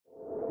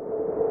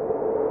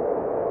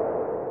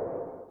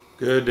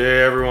Good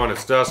day everyone,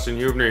 it's Dusten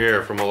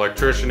here from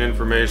Electrician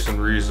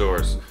Information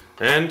Resource.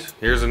 And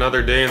here's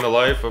another day in the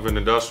life of an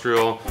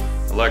industrial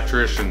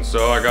electrician.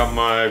 So I got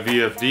my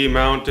VFD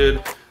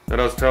mounted that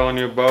I was telling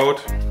you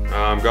about.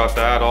 Got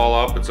that all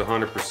up, it's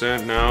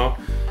 100% now.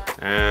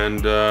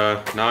 And now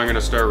I'm going to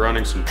start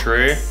running some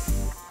tray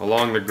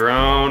along the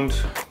ground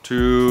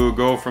to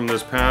go from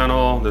this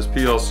panel, this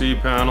PLC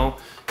panel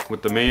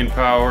with the main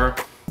power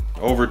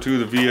over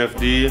to the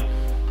VFD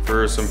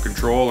for some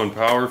control and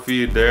power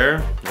feed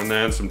there, and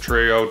then some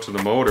tray out to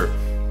the motor.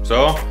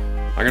 So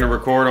I'm gonna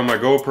record on my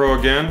GoPro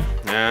again,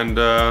 and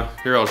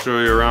here I'll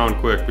show you around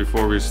quick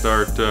before we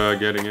start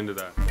getting into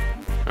that.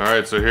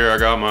 Alright, so here I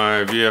got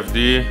my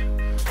VFD.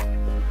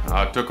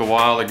 It took a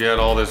while to get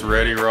all this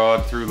ready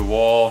rod through the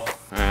wall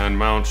and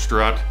mount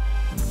strut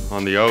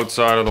on the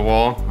outside of the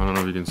wall. I don't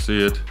know if you can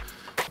see it.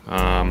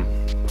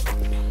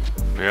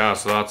 Yeah,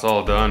 so that's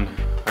all done.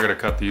 I gotta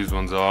cut these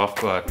ones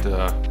off, but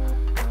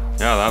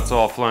yeah, that's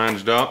all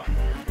flanged up.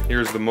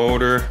 Here's the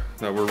motor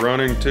that we're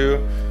running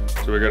to.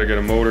 So we gotta get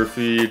a motor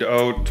feed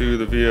out to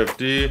the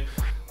VFD.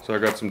 So I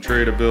got some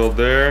tray to build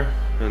there,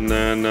 and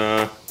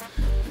then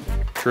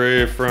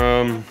tray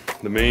from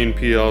the main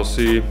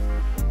PLC,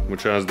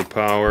 which has the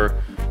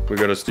power. We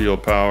got a steel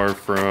power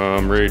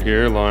from right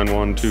here, line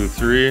 1, 2,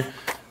 3.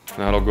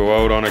 That'll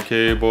go out on a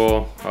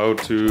cable out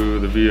to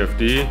the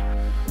VFD,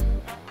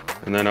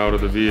 and then out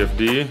of the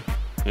VFD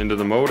into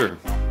the motor.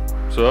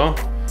 So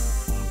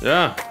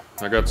yeah,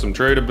 I got some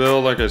tray to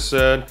build, like I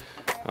said.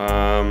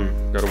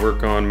 Got to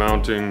work on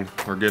mounting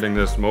or getting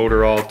this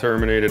motor all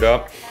terminated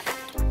up.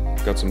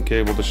 Got some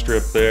cable to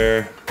strip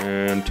there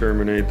and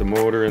terminate the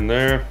motor in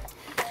there.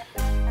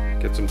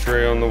 Get some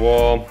tray on the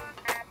wall.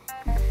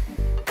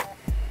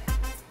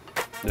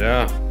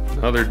 Yeah,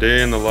 another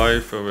day in the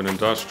life of an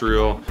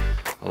industrial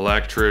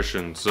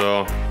electrician.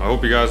 So I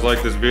hope you guys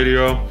like this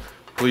video.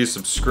 Please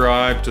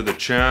subscribe to the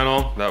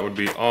channel, that would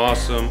be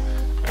awesome.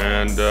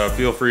 And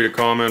feel free to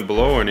comment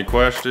below any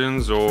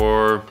questions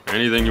or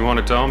anything you want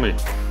to tell me.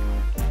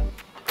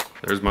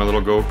 There's my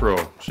little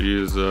GoPro.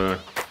 She is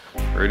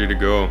ready to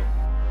go.